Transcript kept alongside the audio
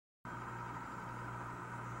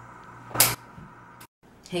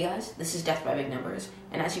Hey guys, this is Death by Big Numbers,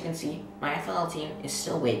 and as you can see, my FLL team is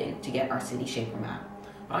still waiting to get our city shaper map.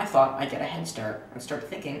 But I thought I'd get a head start and start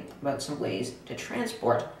thinking about some ways to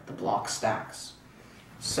transport the block stacks.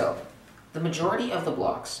 So, the majority of the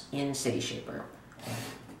blocks in City Shaper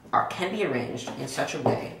can be arranged in such a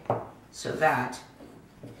way so that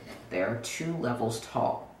they are 2 levels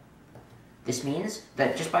tall. This means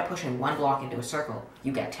that just by pushing one block into a circle,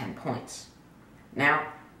 you get 10 points.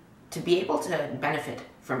 Now, to be able to benefit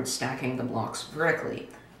from stacking the blocks vertically,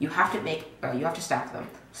 you have to stack them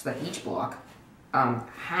so that each block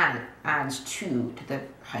adds 2 to the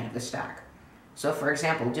height of the stack. So, for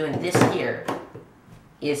example, doing this here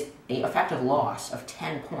is an effective loss of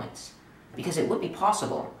 10 points, because it would be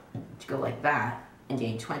possible to go like that and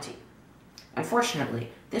gain 20.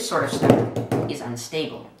 Unfortunately, this sort of stack is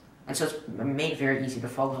unstable, and so it's made very easy to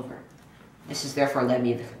fall over. This has therefore led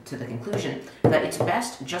me to the conclusion that it's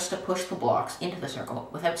best just to push the blocks into the circle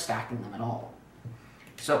without stacking them at all.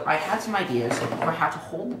 So I had some ideas for how to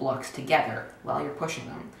hold the blocks together while you're pushing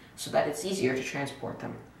them so that it's easier to transport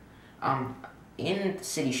them. In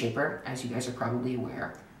City Shaper, as you guys are probably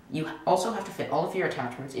aware, you also have to fit all of your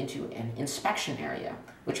attachments into an inspection area,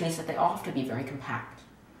 which means that they all have to be very compact.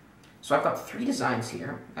 So I've got 3 designs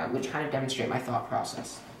here, which kind of demonstrate my thought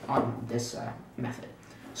process on this method.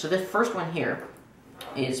 So the first one here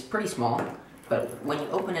is pretty small, but when you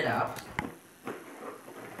open it up,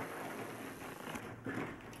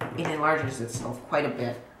 it enlarges itself quite a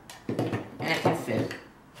bit, and it can fit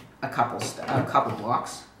a couple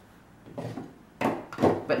blocks,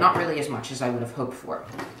 but not really as much as I would have hoped for.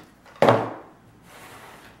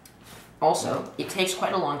 Also, it takes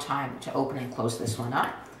quite a long time to open and close this one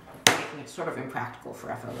up, making it sort of impractical for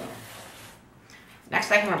FLL. Next,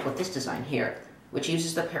 I came up with this design here, which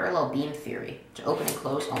uses the parallel beam theory to open and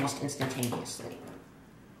close almost instantaneously.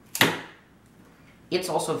 It's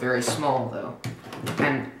also very small, though,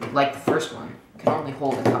 and like the first one, can only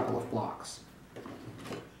hold a couple of blocks.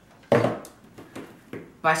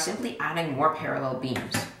 By simply adding more parallel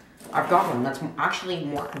beams, I've got one that's actually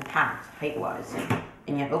more compact height-wise,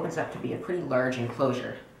 and yet opens up to be a pretty large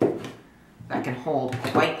enclosure that can hold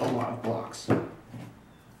quite a lot of blocks.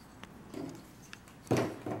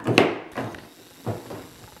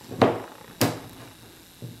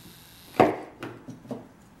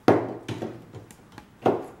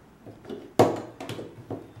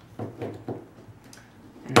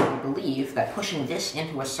 Believe that pushing this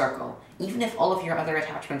into a circle, even if all of your other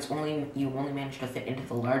attachments you only manage to fit into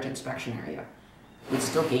the large inspection area, would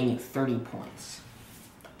still gain you 30 points.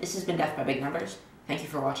 This has been Death by Big Numbers. Thank you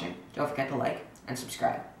for watching. Don't forget to like and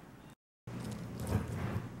subscribe.